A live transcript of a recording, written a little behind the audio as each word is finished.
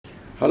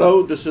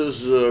Hello, this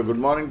is good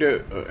morning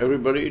to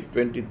everybody.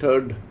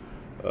 23rd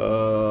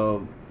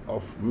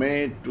of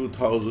May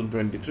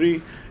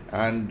 2023,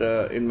 and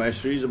in my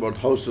series about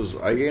houses,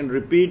 I again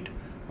repeat,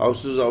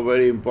 houses are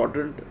very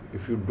important.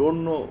 If you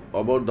don't know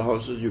about the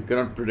houses, you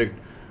cannot predict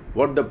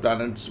what the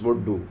planets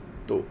would do.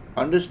 So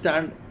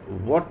understand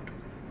what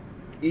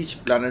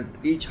each planet,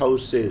 each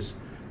house says.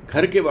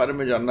 घर के बारे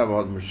में जानना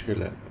बहुत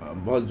मुश्किल है,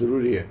 बहुत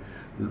ज़रूरी है.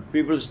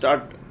 People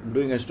start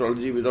doing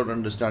astrology without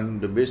understanding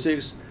the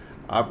basics.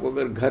 आपको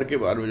अगर घर के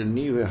बारे में जो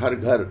नींव है, हर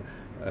घर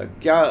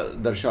क्या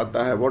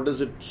दर्शाता है, what does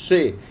it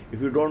say?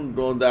 If you don't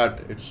know that,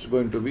 it's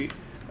going to be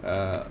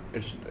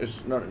it's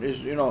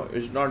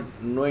not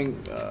knowing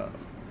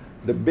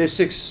the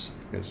basics.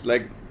 It's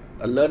like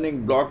a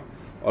learning block,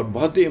 और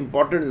बहुत ही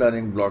important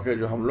learning block है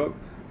जो हम लोग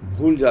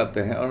भूल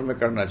जाते हैं और हमें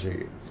करना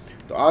चाहिए.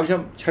 तो आज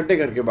हम छठे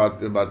घर के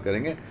बात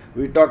करेंगे.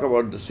 We talk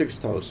about the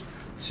sixth house.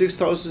 Sixth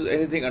house is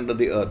anything under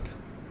the earth.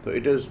 So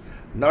it is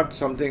not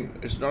something.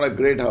 It's not a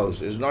great house.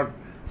 It's not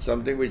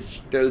something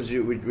which tells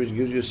you, which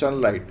gives you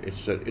sunlight.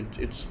 It's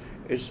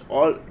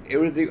all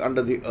everything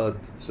under the earth.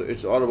 So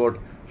it's all about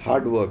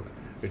hard work.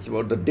 It's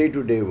about the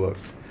day-to-day work.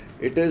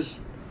 It is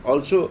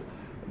also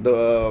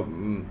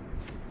the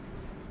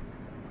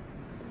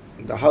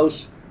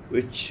house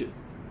which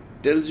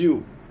tells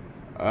you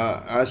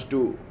as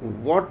to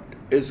what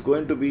is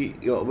going to be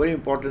a very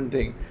important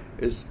thing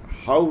is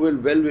how well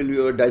will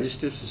your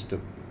digestive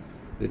system.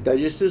 The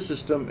digestive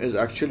system is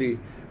actually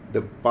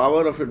the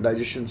power of your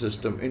digestion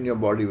system in your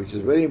body, which is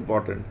very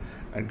important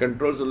and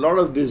controls a lot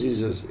of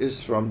diseases,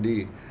 is from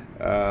the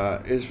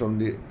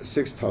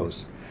sixth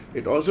house.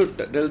 It also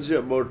tells you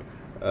about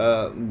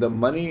the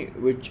money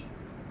which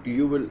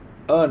you will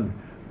earn,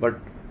 but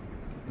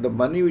the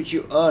money which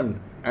you earn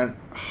and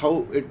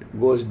how it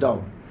goes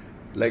down.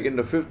 Like in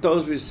the fifth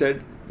house, we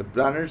said the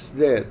planets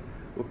there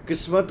वो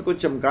किस्मत को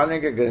चमकाने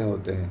के ग्रह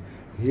होते हैं.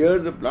 Here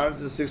the planets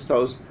in the sixth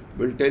house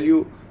will tell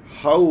you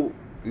how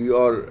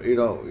your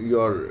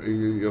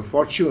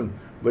fortune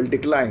will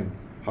decline,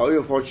 how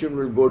your fortune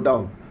will go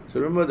down. So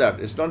remember that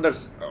it's not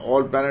that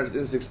all planets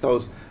in sixth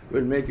house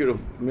will make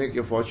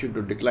your fortune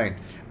to decline,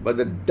 but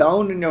the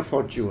down in your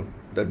fortune,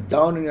 the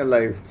down in your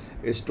life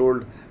is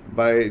told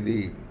by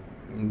the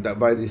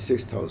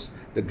sixth house.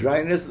 The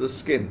dryness of the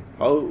skin,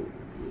 how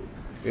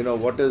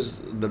what is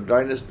the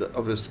dryness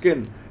of the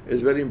skin is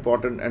very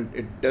important, and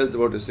it tells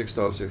about the sixth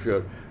house. If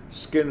your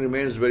skin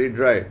remains very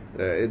dry,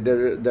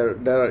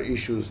 there are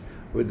issues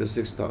with the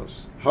sixth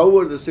house.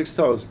 However, the sixth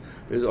house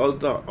is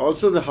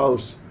also the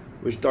house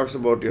which talks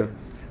about your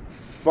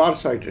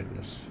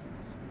farsightedness.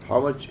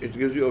 How much it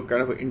gives you a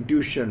kind of an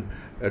intuition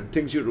that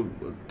thinks you to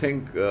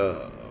think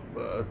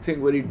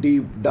very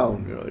deep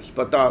down. It's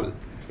patal.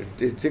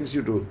 It thinks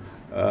you to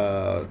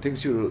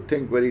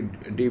think very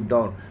deep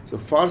down. So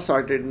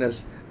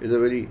farsightedness is a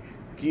very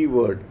key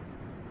word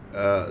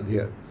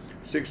here.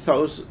 Sixth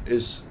house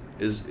is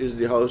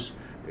the house,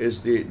 is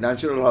the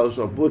natural house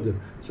of Buddha.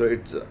 So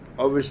it's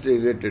obviously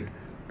related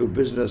to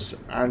business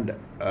and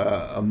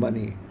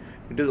money.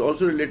 It is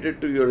also related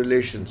to your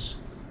relations.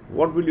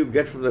 What will you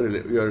get from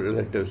your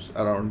relatives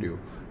around you?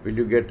 Will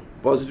you get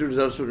positive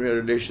results from your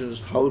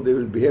relations? How they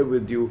will behave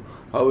with you?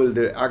 How will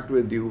they act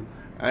with you?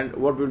 And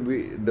what will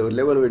be the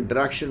level of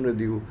interaction with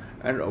you?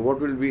 And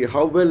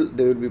how well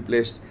they will be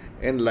placed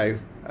in life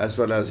as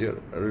well as your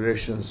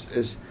relations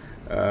is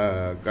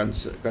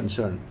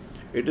concerned.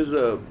 It is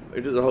a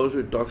house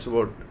which talks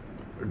about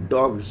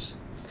dogs.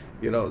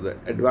 The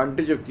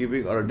advantage of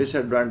keeping or a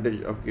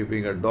disadvantage of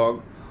keeping a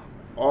dog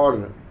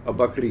or a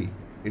bakri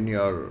in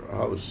your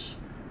house,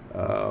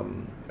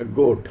 a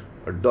goat,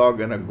 a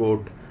dog and a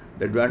goat.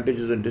 The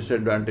advantages and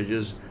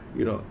disadvantages,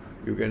 you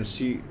can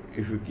see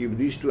if you keep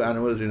these two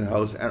animals in a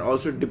house, and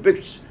also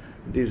depicts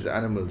these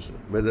animals,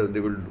 whether they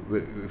will,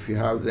 if you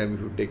have them,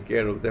 if you take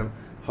care of them,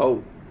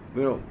 how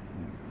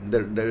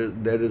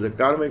there is a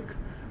karmic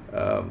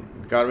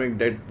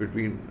debt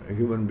between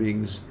human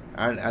beings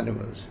and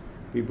animals.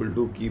 People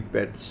do keep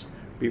pets.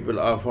 People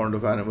are fond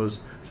of animals.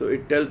 So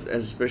it tells,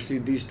 especially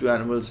these two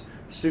animals,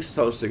 sixth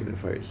house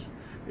signifies.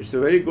 It's a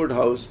very good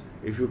house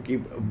if you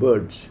keep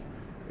birds.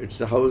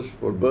 It's a house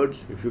for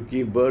birds. If you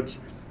keep birds,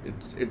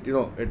 it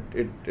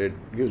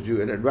gives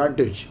you an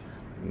advantage,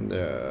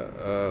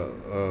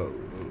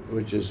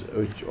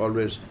 which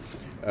always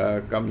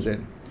comes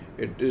in.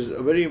 It is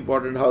a very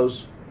important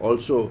house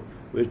also,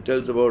 which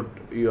tells about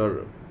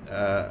your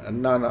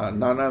nana.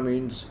 Nana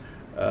means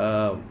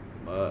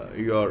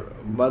your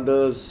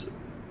mother's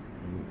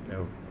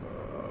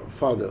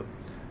father,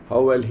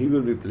 how well he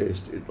will be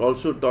placed. It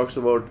also talks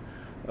about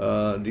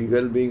the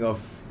well-being of,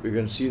 you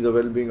can see the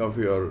well-being of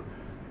your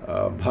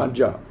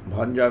bhanja.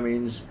 Bhanja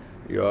means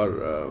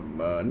your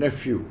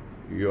nephew,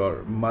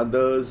 your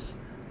mother's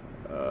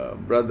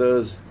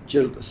brother's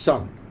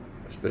son,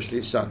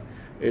 especially son.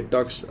 It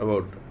talks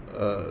about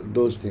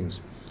those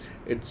things.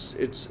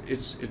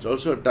 It's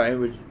also a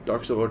time which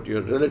talks about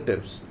your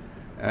relatives,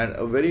 and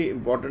a very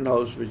important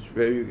house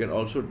where you can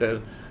also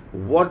tell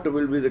what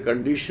will be the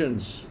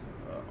conditions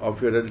of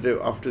your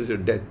relative after your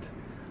death.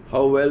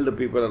 How well the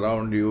people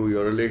around you,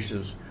 your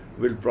relations,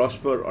 will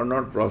prosper or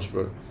not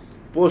prosper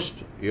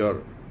post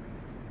your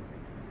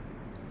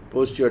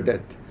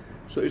death.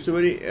 So it's a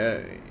very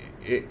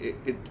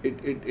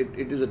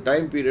it is a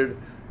time period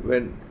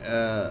when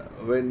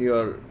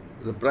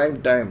the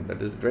prime time,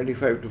 that is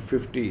 25 to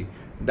 50,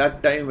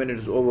 that time when it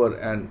is over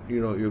and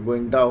you're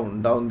going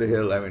down the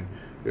hill. I mean,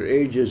 your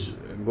age is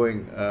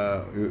going,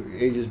 your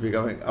age is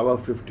becoming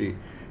above 50.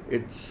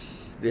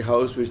 It's the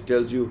house which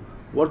tells you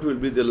what will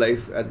be the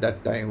life at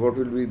that time, what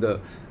will be the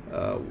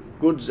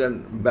goods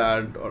and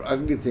bad or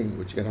ugly thing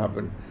which can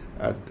happen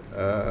at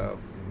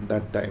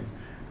that time.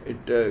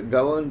 It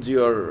governs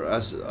your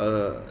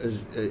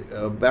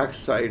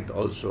backside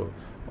also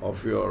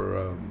of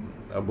your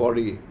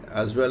body,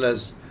 as well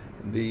as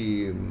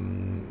your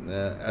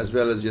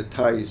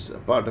thighs, a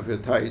part of your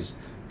thighs,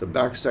 the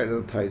backside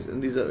of the thighs,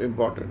 and these are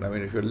important. I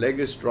mean, if your leg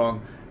is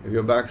strong, if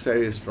your backside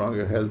is strong,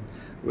 your health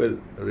will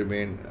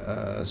remain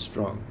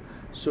strong.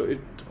 So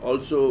it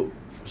also,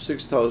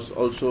 sixth house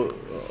also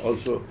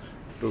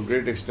to a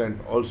great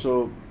extent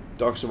also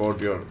talks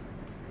about your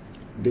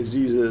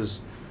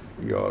diseases,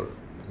 your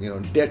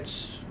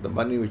debts, the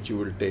money which you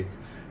will take.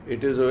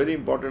 It is a very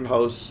important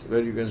house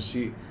where you can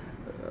see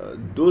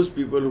those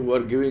people who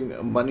are giving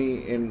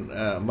money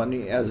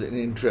as an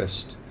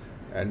interest.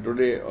 And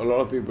today a lot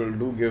of people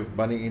do give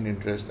money in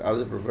interest as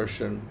a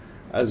profession,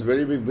 as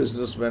very big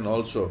businessmen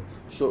also.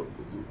 So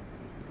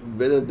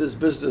whether this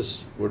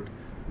business would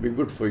be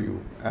good for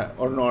you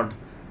or not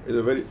is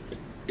a very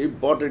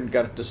important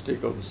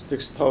characteristic of the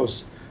sixth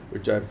house,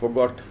 which I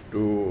forgot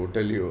to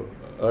tell you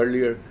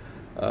earlier.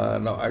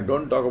 Now I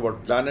don't talk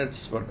about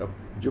planets, but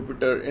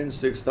Jupiter in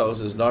sixth house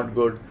is not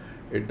good.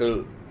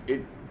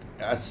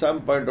 At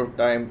some point of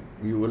time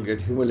you will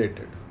get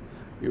humiliated,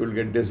 you will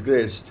get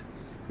disgraced,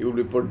 you will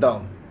be put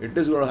down. It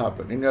is going to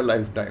happen in your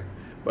lifetime,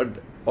 but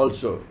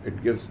also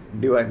it gives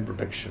divine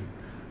protection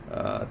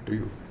to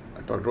you.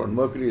 I talked about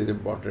Mercury is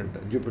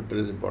important, Jupiter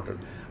is important.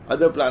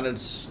 Other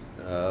planets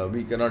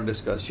we cannot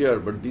discuss here,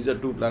 but these are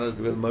two planets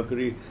because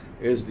Mercury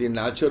is the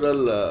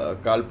natural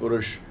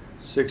Kalpurush,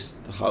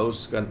 sixth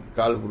house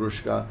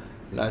Kalpurush ka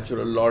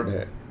natural lord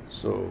hai.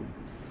 So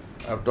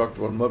I've talked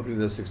about Mercury in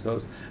the sixth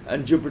house,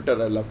 and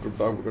Jupiter I love to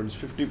talk because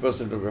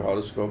 50% of your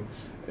horoscope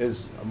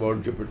is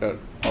about Jupiter,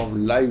 of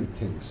live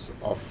things,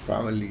 of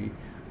family,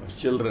 of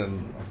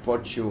children, of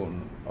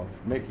fortune, of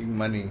making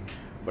money.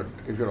 But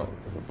if a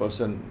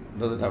person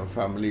doesn't have a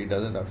family,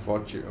 doesn't have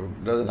fortune,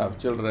 doesn't have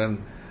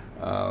children,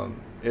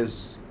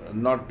 is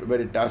not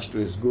very attached to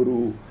his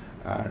guru,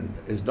 and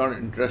is not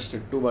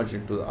interested too much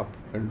into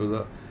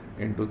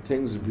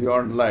things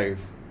beyond life,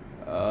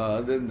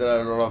 then there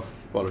are a lot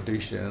of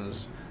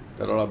politicians,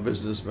 there are a lot of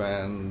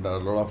businessmen, there are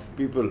a lot of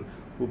people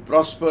who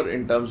prosper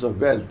in terms of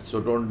wealth. So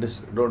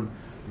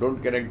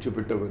don't connect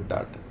Jupiter with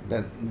that.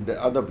 Then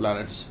the other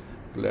planets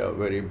play a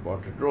very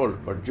important role.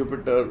 But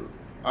Jupiter,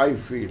 I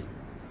feel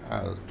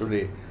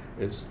today,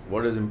 is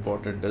what is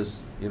important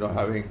is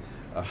having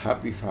a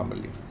happy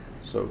family.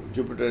 So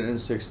Jupiter in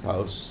sixth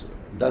house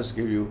does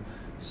give you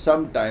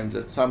sometimes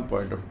at some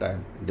point of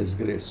time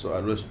disgrace. So I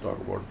always talk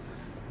about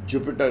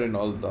Jupiter in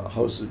all the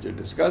houses which I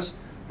discussed.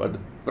 But the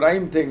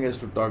prime thing is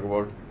to talk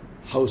about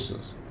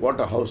houses, what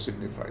a house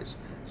signifies.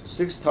 So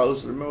sixth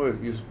house, remember,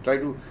 if you try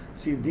to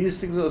see these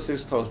things of the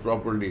sixth house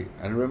properly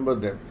and remember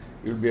them,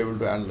 you'll be able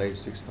to analyze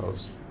sixth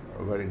house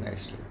very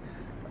nicely.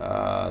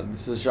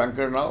 This is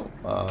Shanker now,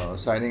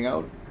 signing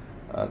out.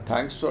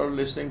 Thanks for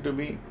listening to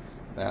me.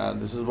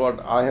 This is what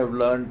I have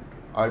learned.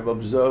 I've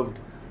observed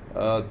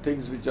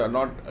things which are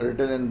not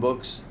written in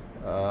books.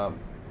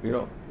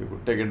 You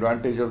could take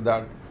advantage of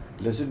that,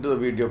 listen to the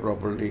video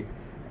properly,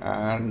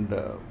 and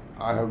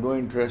I have no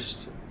interest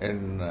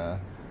in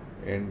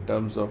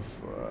terms of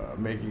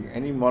making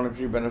any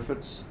monetary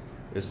benefits.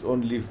 It's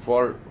only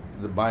for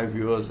my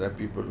viewers and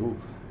people who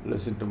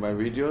listen to my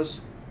videos.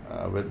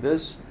 With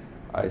this,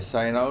 I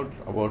sign out.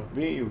 About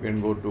me, you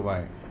can go to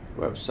my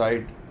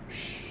website,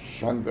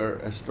 Shanker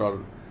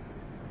Astrol,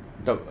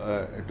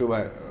 to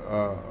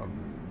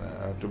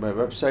my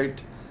website,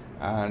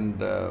 and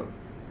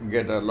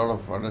get a lot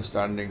of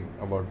understanding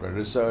about my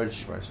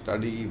research, my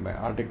study, my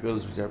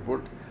articles which I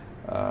put.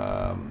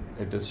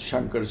 It is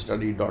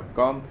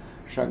shankerstudy.com,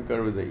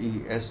 Shanker with the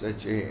E,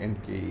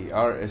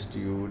 SHANKER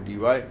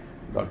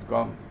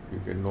STUDY.com. You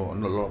can know a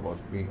lot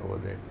about me over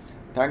there.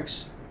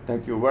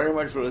 Thank you very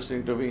much for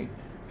listening to me.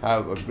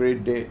 Have a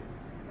great day,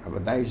 have a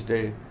nice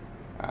day,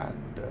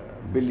 and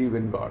believe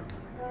in God.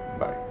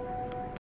 Bye.